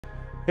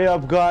Hey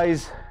up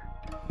guys,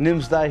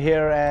 Nimsdai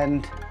here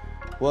and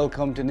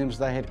welcome to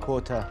Nimsdai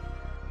headquarters.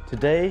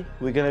 Today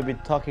we're going to be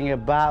talking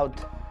about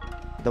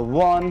the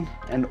one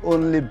and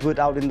only boot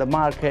out in the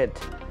market,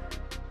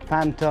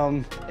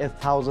 Phantom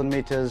 8,000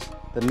 meters,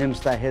 the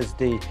Nimsdai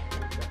SD.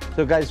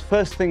 So guys,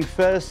 first thing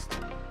first,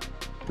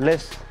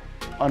 let's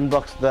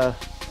unbox the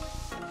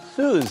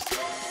shoes.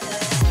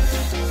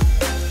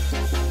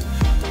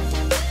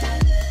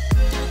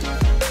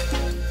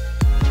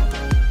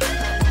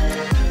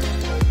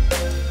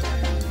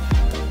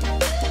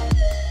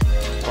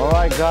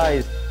 Alright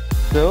guys,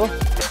 so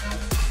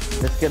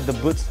let's get the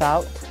boots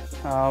out.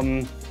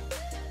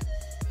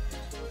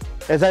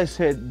 As I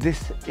said,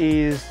 this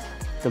is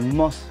the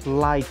most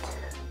light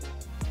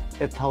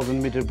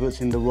 8,000 meter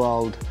boots in the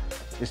world.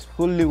 It's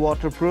fully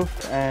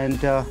waterproof,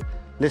 and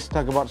let's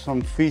talk about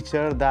some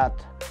feature that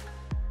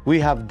we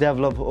have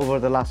developed over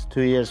the last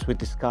 2 years with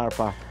the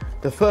SCARPA.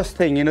 The first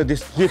thing,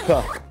 this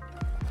zipper.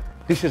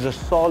 This is a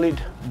solid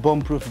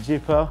bomb-proof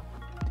zipper.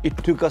 It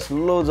took us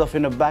loads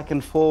of back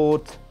and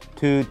forth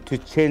to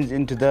change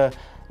into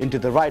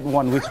the right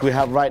one, which we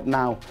have right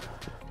now.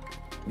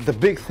 The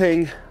big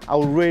thing I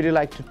would really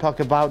like to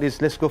talk about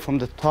is, let's go from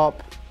the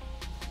top.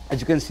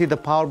 As you can see, the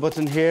power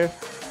button here,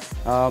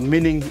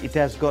 meaning it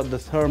has got the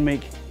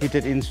thermic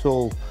heated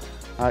insole.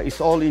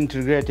 It's all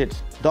integrated.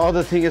 The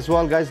other thing as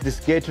well guys, this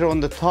gaiter on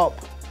the top,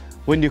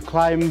 when you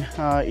climb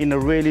in a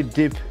really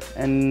deep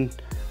and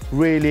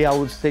really, I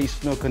would say,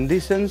 snow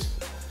conditions,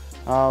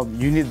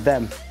 you need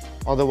them.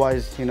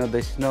 Otherwise,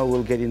 the snow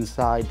will get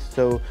inside.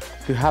 So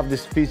to have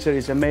this feature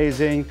is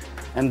amazing.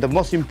 And the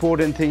most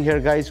important thing here,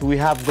 guys, we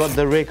have got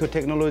the RECO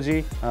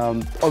technology.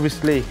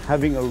 Obviously,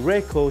 having a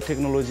RECO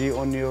technology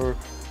on your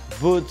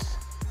boots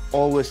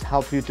always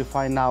help you to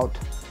find out,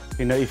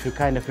 if you're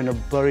kind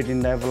of buried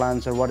in the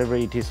avalanche or whatever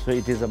it is. So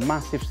it is a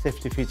massive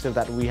safety feature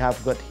that we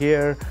have got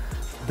here.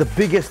 The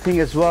biggest thing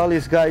as well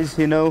is, guys,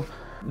 the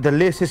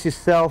laces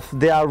itself,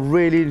 they are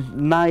really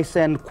nice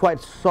and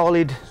quite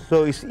solid.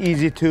 So it's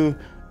easy to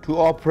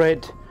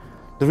operate.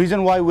 The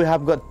reason why we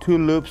have got 2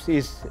 loops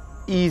is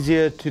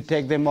easier to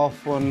take them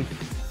off on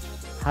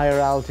higher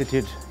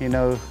altitude.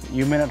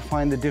 You may not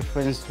find the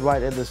difference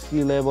right at the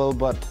sea level,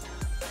 but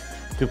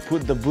to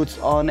put the boots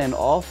on and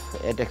off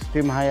at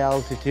extreme high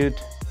altitude,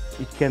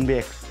 it can be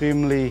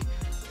extremely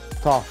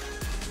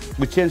tough.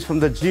 We changed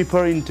from the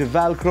zipper into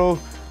Velcro,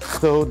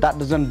 so that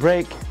doesn't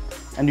break.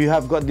 And you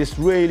have got this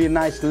really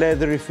nice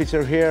leathery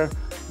feature here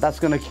that's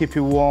gonna keep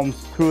you warm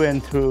through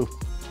and through.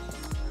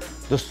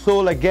 The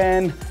sole,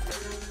 again,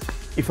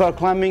 if you are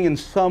climbing in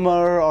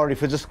summer, or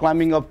if you're just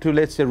climbing up to,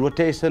 let's say,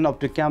 rotation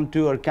up to Camp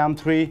 2 or Camp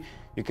 3,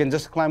 you can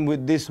just climb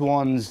with these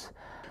ones.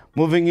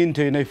 Moving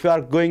into, if you are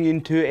going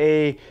into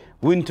a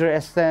winter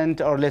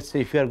ascent, or let's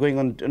say if you are going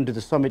onto the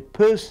summit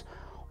push,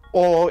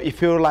 or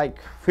if your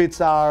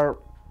feet are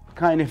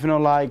kind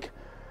of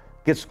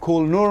gets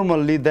cold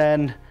normally,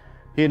 then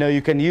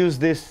you can use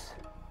this,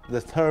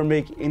 the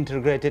thermic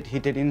integrated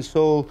heated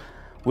insole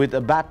with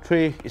a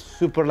battery. It's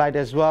super light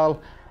as well.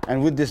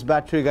 And with this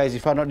battery, guys,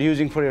 if you're not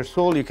using for your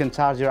sole, you can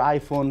charge your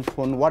iPhone,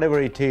 phone, whatever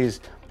it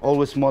is.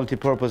 Always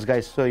multi-purpose,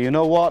 guys. So you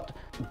know what?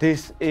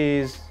 This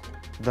is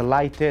the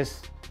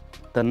lightest,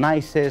 the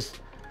nicest,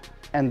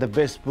 and the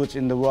best boots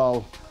in the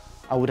world.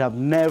 I would have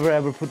never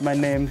ever put my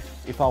name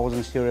if I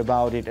wasn't sure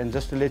about it. And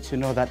just to let you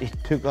know that it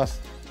took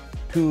us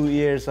 2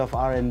 years of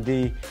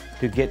R&D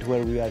to get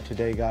where we are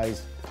today,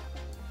 guys.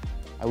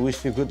 I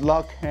wish you good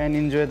luck and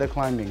enjoy the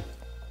climbing.